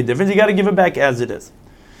 doesn't make a difference. You got to give it back as it is.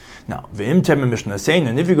 Now, v'im Mishnah saying,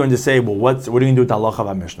 and if you're going to say, well, what are you going to do with the halacha of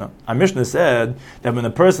our Mishnah? Our Mishnah said that when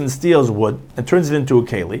a person steals wood and turns it into a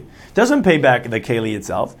keli, doesn't pay back the keli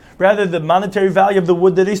itself, rather the monetary value of the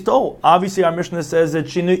wood that he stole. Obviously, our Mishnah says that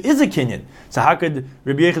shinu is a kinyan. So how could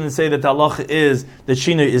Rabbi Yechanan say that the halacha is that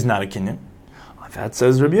shinu is not a kinyan? That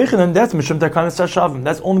says Rabbi Yechanan, that's mishum takanas hashavim.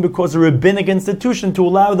 That's only because of a rabbinic institution to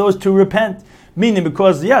allow those to repent. Meaning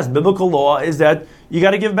because, yes, biblical law is that you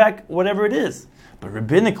got to give back whatever it is. But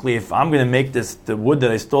rabbinically, if I'm going to make the wood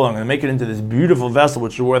that I stole, I'm going to make it into this beautiful vessel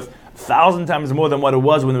which is worth 1,000 times more than what it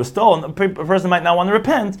was when it was stolen, a person might not want to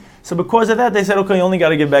repent. So because of that, they said, okay, you only got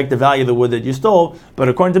to give back the value of the wood that you stole. But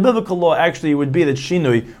according to biblical law, actually it would be that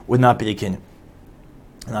shinui would not be a kinyan.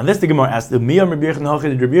 Now this the Gemara asks, did Rabbi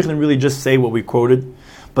Yechanan really just say what we quoted?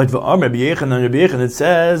 But Rabbi Yechanan, it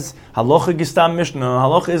says, halacha gistam mishnah,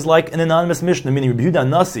 halacha is like an anonymous mishnah, meaning Rabbi Yehuda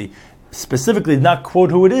Nasi specifically did not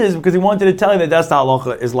quote who it is because he wanted to tell you that that's the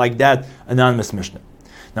halacha is like that anonymous mishnah.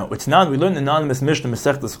 Now it's not. We learned anonymous mishnah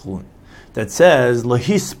Masechtas Chulun that says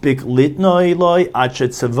lahispik litnoi loy achet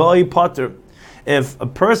tzavoi potter. If a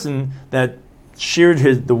person that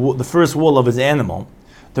sheared the first wool of his animal,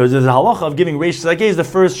 there's a halacha of giving reish zakeh, the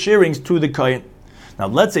first shearings to the kohen. Now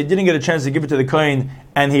let's say he didn't get a chance to give it to the kohen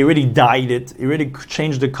and he already dyed it, he already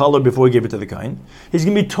changed the color before he gave it to the kohen. He's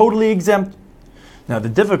going to be totally exempt. Now the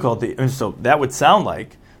difficulty, and so that would sound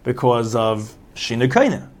like because of Shina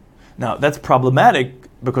Kaina. Now that's problematic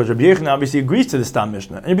because Rabbi Yechanan obviously agrees to the Stam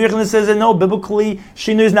Mishnah. And Rabbi Yechanan says that no, biblically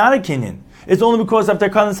Shina is not a kinyan. It's only because of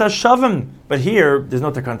Takanas Hashavim. But here, there's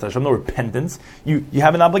no Takanas Hashavim, no repentance. You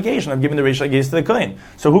have an obligation of giving the Reish Hagis to the Kohen.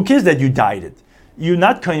 So who cares that you dyed it? You're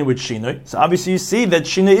not kinyan with Shinoi. So obviously you see that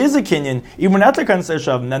Shina is a kinyan, even without Takanas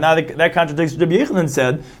Hashavim. Now that contradicts what Rabbi Yechanan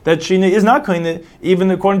said, that Shina is not kinyan,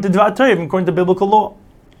 even according to Dvar Torah, even according to biblical law.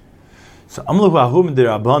 So Amlu Ahum de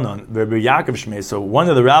Rabbanon, Rabbi Yaakov Shmei. So one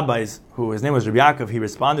of the rabbis, who his name was Rabbi Yaakov, he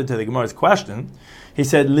responded to the Gemara's question. He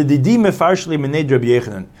said, "Lididi mefarshli minei Rabbi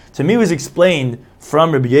Yechanan." To me, it was explained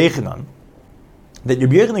from Rabbi Yechanan that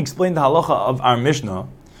Rabbi Yechanan explained the halacha of our Mishnah.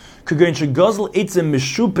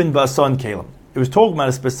 It was talking about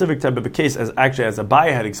a specific type of a case, as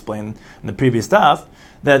Abaya had explained in the previous daf,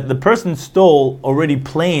 that the person stole already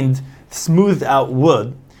planed, smoothed out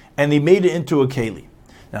wood, and he made it into a keli.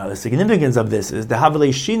 Now, the significance of this is the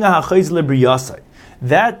Havilei Shina HaChayz LeBriyasai.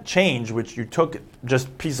 That change, which you took just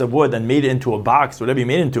a piece of wood and made it into a box, whatever you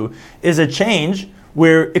made it into, is a change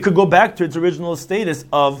where it could go back to its original status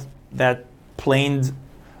of that planed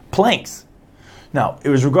planks. Now, it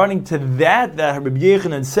was regarding to that Rabbi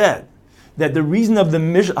Yechanan said that the reason of the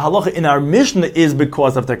halacha in our Mishnah is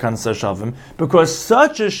because of Takanas Hashavim, because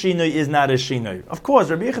such a shinoi is not a shinoi. Of course,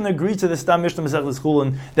 Rabbi Yechanan agreed to the Stam Mishnah Masechtas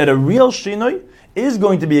Chulun that a real shinoi is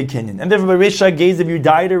going to be a kinyan. And therefore, by Reish Hagez, if you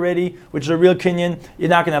died already, which is a real kinyan, you're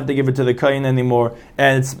not going to have to give it to the kohen anymore,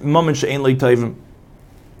 and it's moment she'ein lo tovim.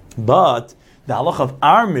 But the halacha of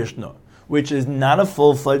our Mishnah, which is not a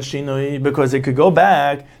full-fledged shinoi, because it could go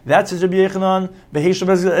back, that's Rabbi Yechanan,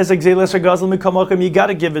 you got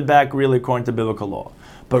to give it back really according to biblical law.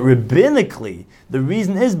 But rabbinically, the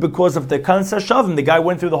reason is because of the Takanas Hashavim. The guy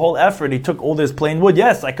went through the whole effort. He took all this plain wood.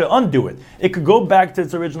 Yes, I could undo it. It could go back to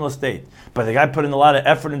its original state. But the guy put in a lot of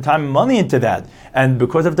effort and time and money into that. And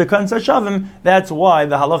because of the Takanas Hashavim, that's why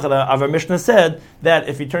the halacha of our Mishnah said that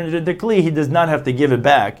if he turned it into kli, he does not have to give it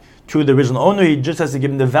back to the original owner. He just has to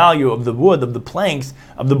give him the value of the wood, of the planks,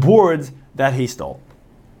 of the boards that he stole.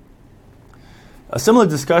 A similar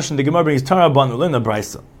discussion, the Gemara brings Tarabban Ulin the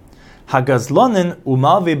Brisa. Hagazlonin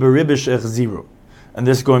umalve beribish echziru. And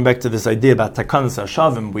this going back to this idea about Takanas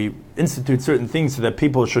Hashavim, we institute certain things so that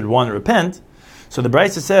people should want to repent. So the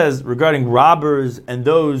Brisa says regarding robbers and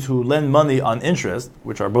those who lend money on interest,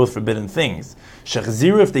 which are both forbidden things,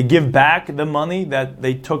 shechziru, if they give back the money that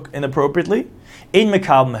they took inappropriately, ein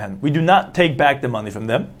mekabel mehen. We do not take back the money from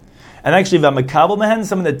them. And actually, v'mekabel mehen,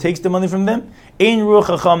 someone that takes the money from them, ein ruach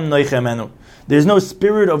chacham noichemenu. There's no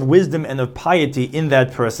spirit of wisdom and of piety in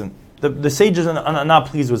that person. The sages are not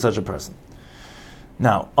pleased with such a person.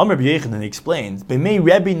 Now, Rabbi Yechanan explains, B'mei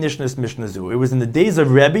Rebbe Nishnas Mishnazu. It was in the days of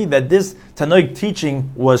Rebbe that this Tanoic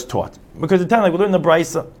teaching was taught. Because the time, like we learned in the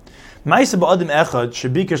Brisa, there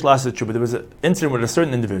was an incident with a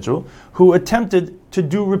certain individual who attempted to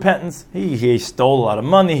do repentance. He stole a lot of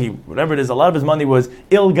money, whatever it is, a lot of his money was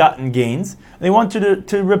ill-gotten gains, and he wanted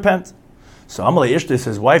to repent. So Amalei Ishtis,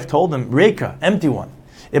 his wife, told him, Reka, empty one.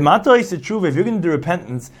 If you're going to do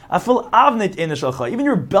repentance, even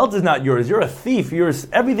your belt is not yours. You're a thief.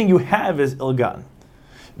 Everything you have is ill-gotten.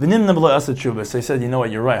 So he said, you know what,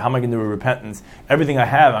 you're right. How am I going to do a repentance? Everything I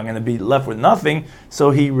have, I'm going to be left with nothing.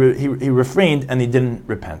 So he refrained and he didn't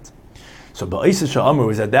repent. So Ba'isa Sha'amru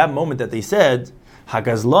was at that moment that they said,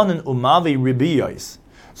 Hagazlanin umavi ribiyos.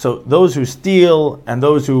 So those who steal and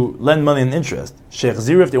those who lend money and interest, Sheikh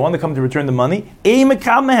Zira, if they want to come to return the money,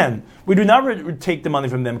 we do not take the money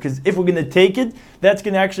from them, because if we're going to take it, that's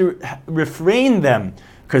going to actually refrain them,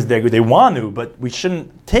 because they want to, but we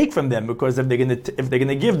shouldn't take from them, because if they're going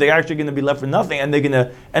to give, they're actually going to be left with nothing, and they're going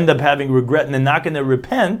to end up having regret, and they're not going to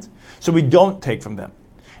repent. So we don't take from them.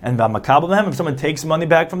 And if someone takes money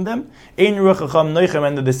back from them, and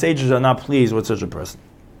the sages are not pleased with such a person.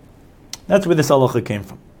 That's where this halacha came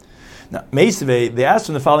from. Now, Meisvei, they asked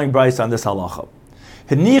from the following brayso on this halacha.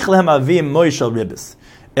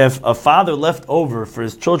 If a father left over for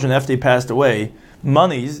his children after he passed away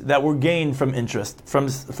monies that were gained from interest, from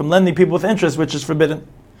lending people with interest, which is forbidden.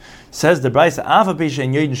 Says the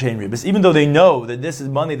brayso, even though they know that this is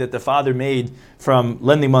money that the father made from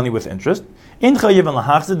lending money with interest, they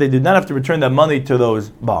do not have to return that money to those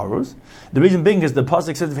borrowers. The reason being is the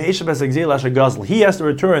pasuk says, he has to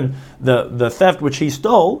return the theft which he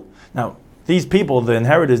stole. Now, these people, the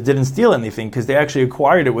inheritors, didn't steal anything because they actually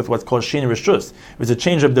acquired it with what's called Shin Rishus. It was a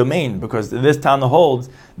change of domain, because this town holds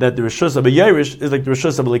that the Rishus of a Yerush is like the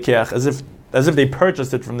Rishus of a Lekeach, as if they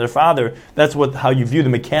purchased it from their father. That's how you view the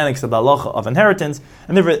mechanics of the halacha of inheritance,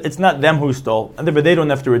 and therefore it's not them who stole, and therefore they don't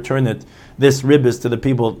have to return this ribbis to the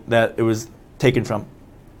people that it was taken from.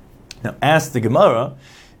 Now, ask the Gemara,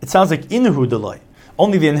 it sounds like Inuhu Delay.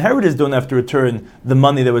 Only the inheritors don't have to return the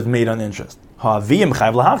money that was made on interest. But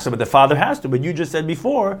the father has to. But you just said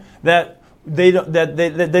before that they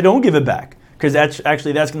don't give it back, because that's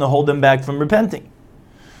going to hold them back from repenting.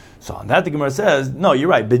 So on that the Gemara says, no, you're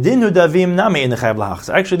right.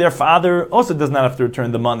 Actually, their father also does not have to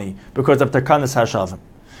return the money because of takanas hashavim.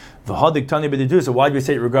 So why do we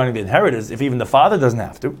say it regarding the inheritors if even the father doesn't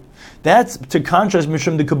have to? That's to contrast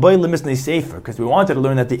Mishum the Kabbai Limisnei Sefer, because we wanted to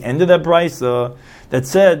learn at the end of that brayso that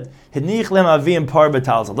said,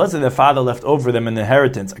 let's say the father left over them an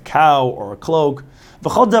inheritance, a cow or a cloak,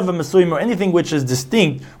 or anything which is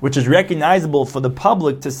distinct, which is recognizable for the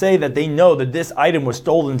public to say that they know that this item was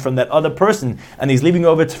stolen from that other person and he's leaving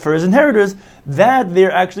over for his inheritors, that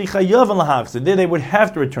they're actually chayav and lahach. So they would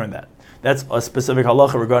have to return that. That's a specific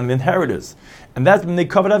halacha regarding the inheritors. And that's when they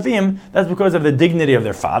covered Avim, that's because of the dignity of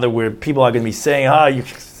their father, where people are going to be saying,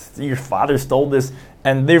 your father stole this,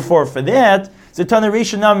 and therefore for that, so that's what the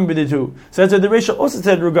Reisha also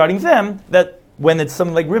said regarding them, that when it's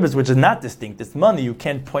something like ribbis, which is not distinct, it's money, you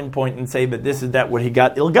can't point and say that this is that what he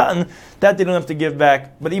got ill-gotten, that they don't have to give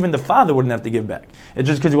back, but even the father wouldn't have to give back. It's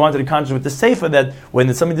just because he wanted to contrast with the Sefer that when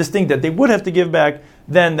it's something distinct that they would have to give back,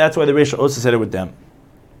 then that's why the Reisha also said it with them.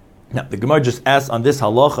 Now, the Gemara just asked on this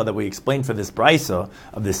halacha that we explained for this brayso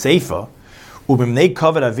of the Sefer, what are you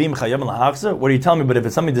telling me? But if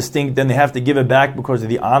it's something distinct, then they have to give it back because of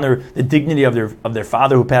the honor, the dignity of their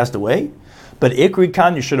father who passed away? But Ikri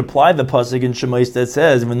Khan, you should apply the pasuk in Shemais that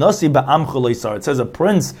says, it says a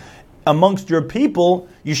prince amongst your people,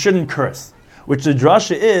 you shouldn't curse. Which the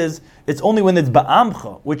drasha is, it's only when it's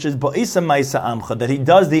ba'amcha, which is ba'isa ma'isa amcha, that he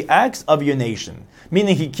does the acts of your nation.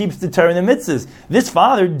 Meaning he keeps the Torah and the mitzvahs. This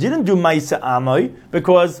father didn't do ma'isa amai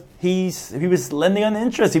because he was lending on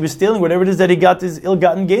interest. He was stealing whatever it is that he got his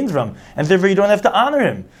ill-gotten gains from. And therefore you don't have to honor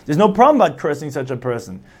him. There's no problem about cursing such a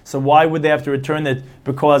person. So why would they have to return it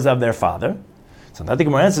because of their father? So I think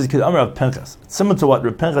the answer is because Amar of Pinchas. It's similar to what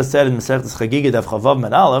Reb Pinchas said in Masechtas Chagiga Daf Chavav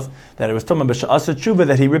Med Aleph, that it was talking about b'sha'as tshuva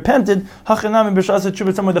that he repented. Hachanami b'sha'as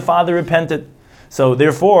tshuva, somewhere the father repented. So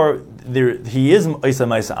therefore, he is Isa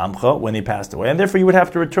Maisa Amcha when he passed away, and therefore he would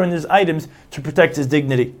have to return his items to protect his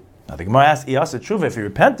dignity. Now the Gemara asks, Iyasa tshuva, if he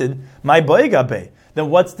repented, my boigabe, then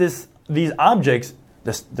what's these objects,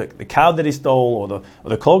 the cow that he stole or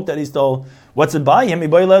the cloak that he stole? What's it by him? He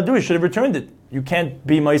should have returned it. You can't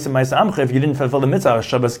be Maisa Amcha if you didn't fulfill the mitzvah of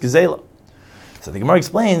Shabbos Gezela. So the Gemara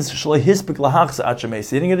explains, he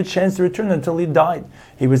didn't get a chance to return until he died.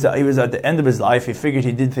 He was at the end of his life. He figured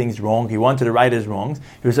he did things wrong. He wanted to right his wrongs.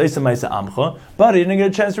 He was Isa Maisa Amcha, but he didn't get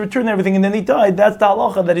a chance to return everything, and then he died. That's the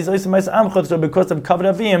halacha, that he's Isa Maisa Amcha. So because of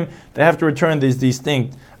Kavod Avim, they have to return these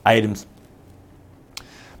distinct items.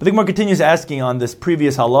 But the Gemara continues asking on this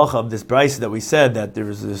previous halacha of this brayso that we said that there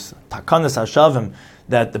was this takanas hashavim,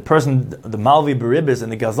 that the person, the malvi beribis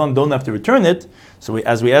and the gazlan don't have to return it. So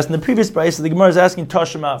as we asked in the previous brayso, the Gemara is asking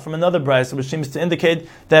tashema from another brayso, which seems to indicate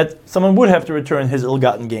that someone would have to return his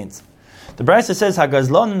ill-gotten gains. The brayso says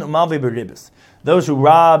hagazlan malvi beribis, those who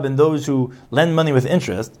rob and those who lend money with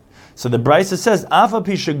interest. So the brayso says afa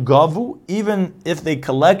pisha gavu, even if they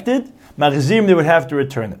collected, magazim, they would have to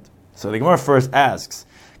return it. So the Gemara first asks,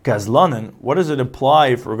 Gazlanen, what does it apply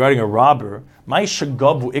regarding a robber? My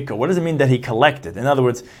shagabu ikka. What does it mean that he collected? In other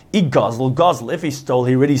words, gazel. If he stole,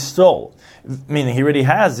 he already stole. Meaning he already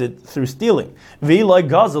has it through stealing. If he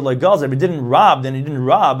didn't rob, then he didn't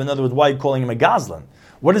rob. In other words, why are you calling him a gazlan?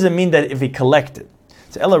 What does it mean that if he collected?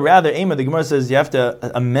 So Ella rather, Ema, the Gemara says you have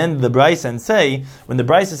to amend the Bryce and say, when the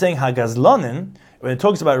Bryce is saying hagazlanen, when it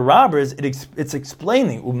talks about robbers, it's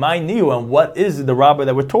explaining umayniu, and what is the robber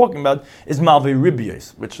that we're talking about is malvi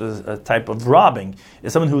ribios, which is a type of robbing.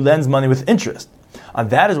 It's someone who lends money with interest.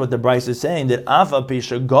 And that is what the Bryce is saying, that afa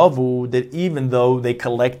pisha gavu, that even though they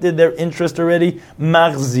collected their interest already,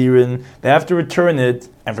 machzirin, they have to return it,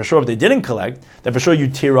 and for sure if they didn't collect, then for sure you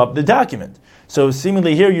tear up the document. So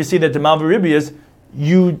seemingly here you see that the malvi ribios,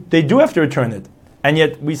 they do have to return it. And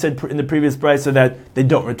yet we said in the previous Bryce that they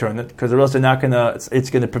don't return it, because or else they're not gonna.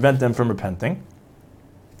 It's going to prevent them from repenting.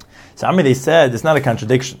 So they said it's not a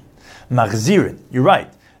contradiction. Machzirin, you're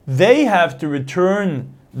right. They have to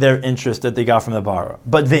return their interest that they got from the borrower,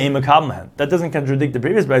 but that doesn't contradict the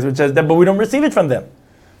previous Bryce, which says that, but we don't receive it from them.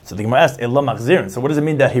 So the Gemara asked, "Ella machzirin." So what does it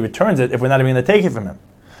mean that he returns it if we're not even going to take it from him?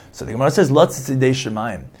 So the Gemara says, "Latzidei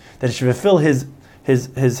shemayim," that he should fulfill his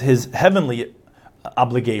heavenly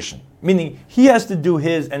obligation, meaning he has to do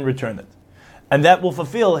his and return it, and that will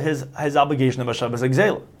fulfill his obligation of a Shabbos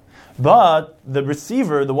Exela. But the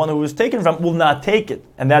receiver, the one who was taken from, will not take it,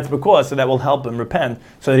 and that's because so that will help him repent,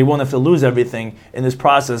 so that he won't have to lose everything in this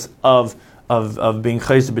process of being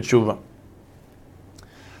chayes b'tshuva.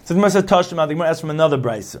 So the Gemara says, Tashma, the Gemara asks from another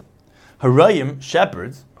brayso. Harayim,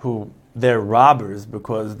 shepherds, who they're robbers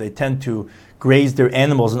because they tend to graze their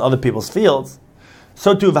animals in other people's fields.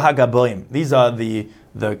 So too v'hagaboyim. These are the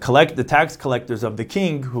tax collectors of the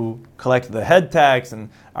king who collect the head tax and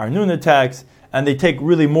arnuna tax, and they take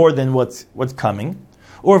really more than what's coming.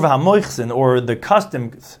 Or v'hamoichsin, or the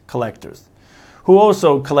customs collectors, who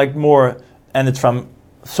also collect more, and it's from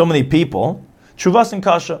so many people. Shuvas and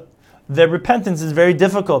kasha. Their repentance is very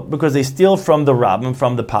difficult because they steal from the rabbin,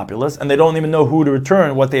 from the populace, and they don't even know who to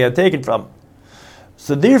return what they have taken from.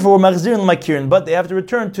 So therefore, machzirin makirin, but they have to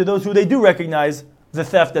return to those who they do recognize the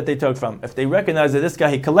theft that they took from. If they recognize that this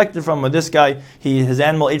guy he collected from, or this guy his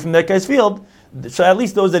animal ate from that guy's field, so at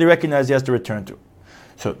least those that he recognized he has to return to.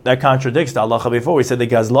 So that contradicts the halacha before. We said the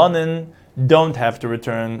gazlanin don't have to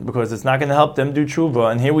return because it's not going to help them do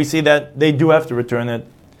tshuva, and here we see that they do have to return it.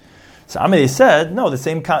 So they said no, the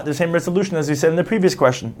same resolution as we said in the previous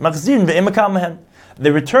question. Machzirin ve'imakamen.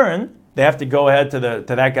 They return. They have to go ahead to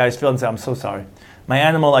that guy's field and say, "I'm so sorry, my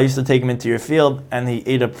animal. I used to take him into your field, and he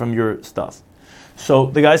ate up from your stuff." So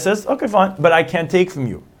the guy says, okay, fine, but I can't take from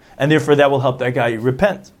you. And therefore that will help that guy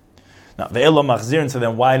repent. Now, the Elo Machzirin, so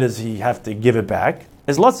then why does he have to give it back?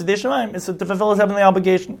 It's to fulfill his heavenly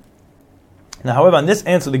obligation. Now, however, on this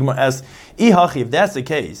answer, the Gemara asks, if that's the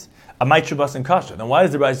case, Amay Shuvas and Kasha, then why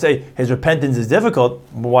does the Rabbi say his repentance is difficult?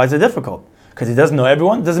 Why is it difficult? Because he doesn't know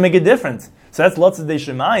everyone? It doesn't make a difference. So that's lots of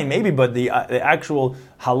Shemayim, maybe, but the actual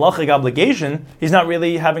halachic obligation, he's not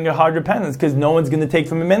really having a hard repentance because no one's going to take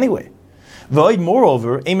from him anyway.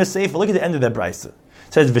 Moreover, Ema Sefer, look at the end of that brayso.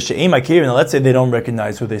 It says, V'she'em akir, now let's say they don't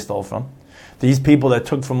recognize who they stole from. These people that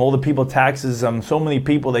took from all the people taxes, so many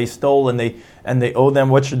people they stole and they owe them,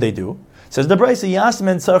 what should they do? It says the brayso, Yasem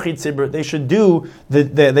and Tzarchit Tzibur, they should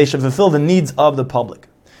they should fulfill the needs of the public.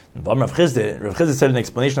 Rav Chisda said an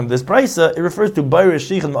explanation of this brayso, it refers to Bayr,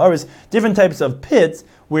 Shich, and Ma'aris, different types of pits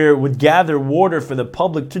where it would gather water for the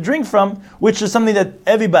public to drink from, which is something that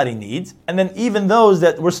everybody needs, and then even those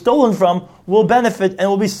that were stolen from will benefit and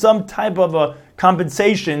will be some type of a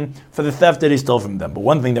compensation for the theft that he stole from them. But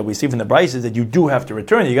one thing that we see from the Bryce is that you do have to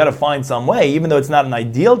return. You got to find some way, even though it's not an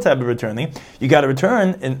ideal type of returning. You got to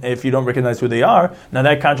return, and if you don't recognize who they are, now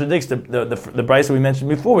that contradicts the Bryce that we mentioned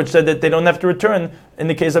before, which said that they don't have to return in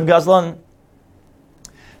the case of Gazlan.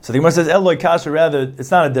 So the Gemara says, Eloi Kasha, rather, it's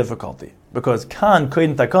not a difficulty, because Kan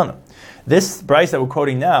Koyin Takana. This Bryce that we're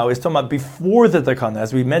quoting now is talking about before the Takana.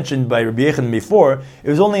 As we mentioned by Rabbi Yechon before, it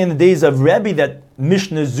was only in the days of Rebbe that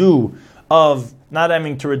Mishnah Zu of not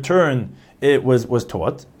having to return it was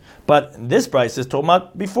taught. But this Bryce is talking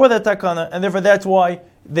about before that Takana, and therefore that's why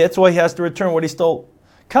he has to return what he stole.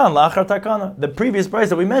 Kan Lachar Takana. The previous Bryce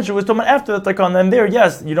that we mentioned was talking about after the Takana, and there,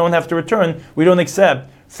 yes, you don't have to return. We don't accept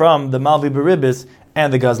from the Malvi Beribis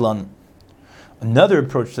and the Gazlan. Another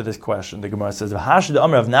approach to this question, the Gemara says, Hashid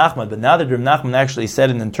Amr of Nachman, but now that Rav Nachman actually said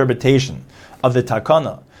an interpretation of the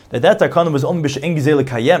Takana, that Takana was only b'she'en gizele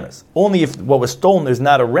kayemes, only if what was stolen is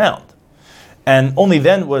not around. And only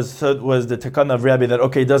then was the Takana of Rabbi that,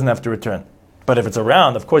 okay, it doesn't have to return. But if it's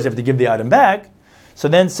around, of course you have to give the item back. So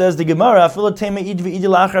then says the Gemara, then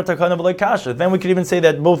we could even say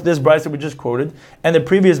that both this brisa we just quoted and the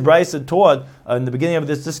previous brisa taught in the beginning of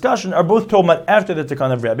this discussion are both told about after the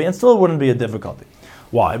Takana of Rebbe, and still it wouldn't be a difficulty.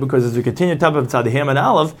 Why? Because as we continue top of Tzadihim and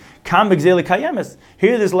Aleph, Kam B'Gzele Kayemes.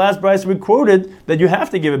 Here, this last brisa we quoted that you have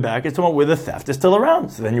to give it back. It's talking about where the theft is still around,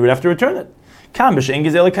 so then you would have to return it. Kam B'Shein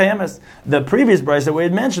Gzele Kayemes. The previous brisa that we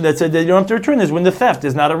had mentioned that said that you don't have to return this when the theft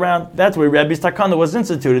is not around. That's where Rebbe's Takana was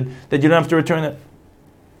instituted, that you don't have to return it.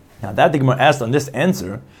 Now that the Gemara asked on this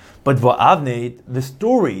answer, but Va'avnei, the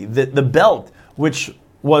story, the belt, which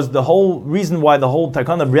was the whole reason why the whole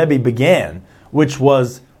Takana of Rebbe began, which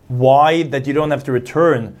was why that you don't have to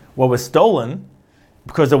return what was stolen,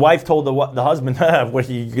 because the wife told the husband, what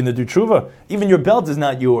are you going to do tshuva? Even your belt is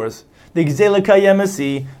not yours. The Gzele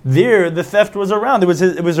Kayemesi, there the theft was around. It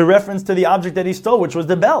was a reference to the object that he stole, which was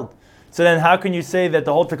the belt. So then how can you say that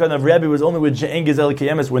the whole Takana of Rebbe was only with She'en Gzele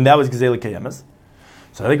Kayemes when that was Gzele Kayemes?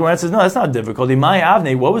 So I think Gemara says, no, that's not difficult. My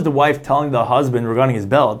avnei, what was the wife telling the husband regarding his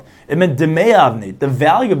belt? It meant demei avnei, the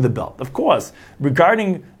value of the belt. Of course,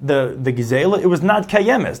 regarding the gizela, it was not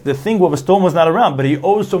kayemes. The thing what was stolen was not around, but he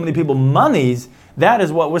owes so many people monies. That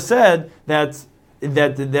is what was said. That's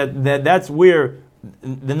where,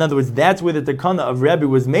 in other words, that's where the takana of Rebbe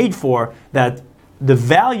was made for. That the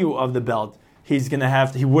value of the belt he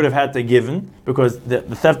would have had to given because the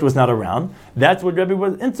theft was not around. That's what Rebbe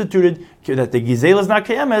was instituted, that the gizela is not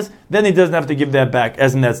kayemes, then he doesn't have to give that back,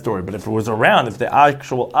 as in that story. But if it was around, if the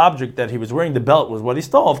actual object that he was wearing, the belt, was what he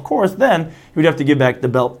stole, of course, then he would have to give back the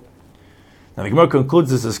belt. Now the Gemara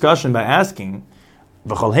concludes this discussion by asking,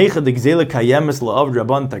 is that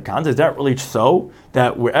really so?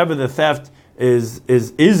 That wherever the theft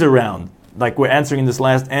is around, like we're answering in this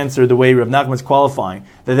last answer, the way Rav Nachman is qualifying,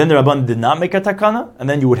 that then the Rabban did not make a takana, and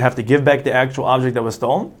then you would have to give back the actual object that was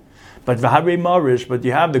stolen. But v'habrei marish, but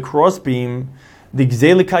you have the cross beam, the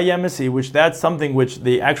gzele kayemesi, which that's something which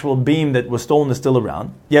the actual beam that was stolen is still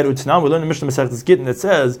around. Yet utznan, we learn in Mishnah Masechtas Gittin that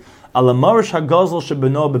says, ala marish hagazel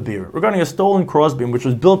shebeno bebir, regarding a stolen cross beam which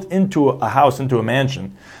was built into a house, into a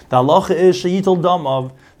mansion. The halacha is sheyitel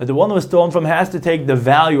damav, that the one who was stolen from has to take the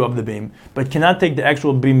value of the beam, but cannot take the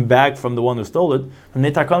actual beam back from the one who stole it,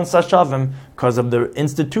 because of the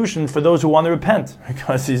institution for those who want to repent.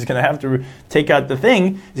 Because he's going to have to take out the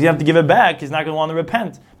thing, he's going to have to give it back, he's not going to want to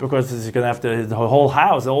repent, because he's going to have to, his whole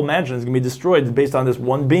house, the whole mansion is going to be destroyed based on this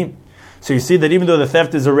one beam. So you see that even though the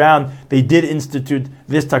theft is around, they did institute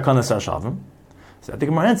this takana sashavim. So I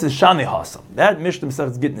think Gemara says Shani Hasam. That Mishnah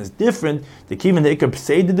Masechtas Gittin is different. The Kivin the Ikar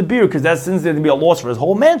Pseid the beer, because that since there's going to be a loss for his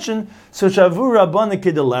whole mansion. So Shavur Rabbana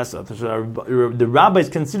Kidalesa. The rabbis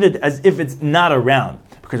consider it as if it's not around,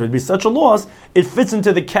 because it would be such a loss. It fits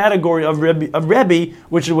into the category of Rebbe,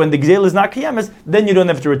 which is when the Gzeil is not Kiyamis, then you don't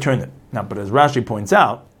have to return it. Now, but as Rashi points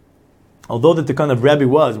out, although the Tikkun of Rebbe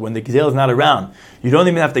was when the Gzeil is not around, you don't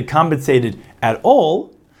even have to compensate it at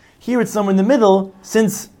all. Here it's somewhere in the middle,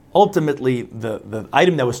 since ultimately the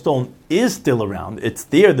item that was stolen is still around. It's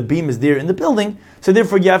there, the beam is there in the building, so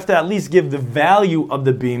therefore you have to at least give the value of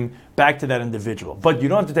the beam back to that individual. But you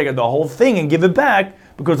don't have to take out the whole thing and give it back,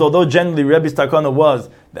 because although generally Rebbe's takana was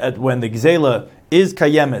that when the gzela is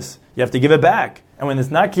kayemis, you have to give it back, and when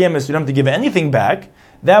it's not kayemis, you don't have to give anything back.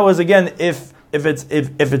 That was again if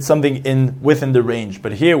it's something within the range.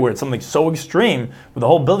 But here, where it's something so extreme, where the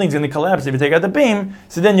whole building's going to collapse if you take out the beam,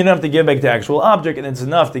 so then you don't have to give back the actual object, and it's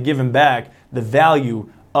enough to give him back the value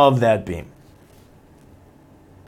of that beam.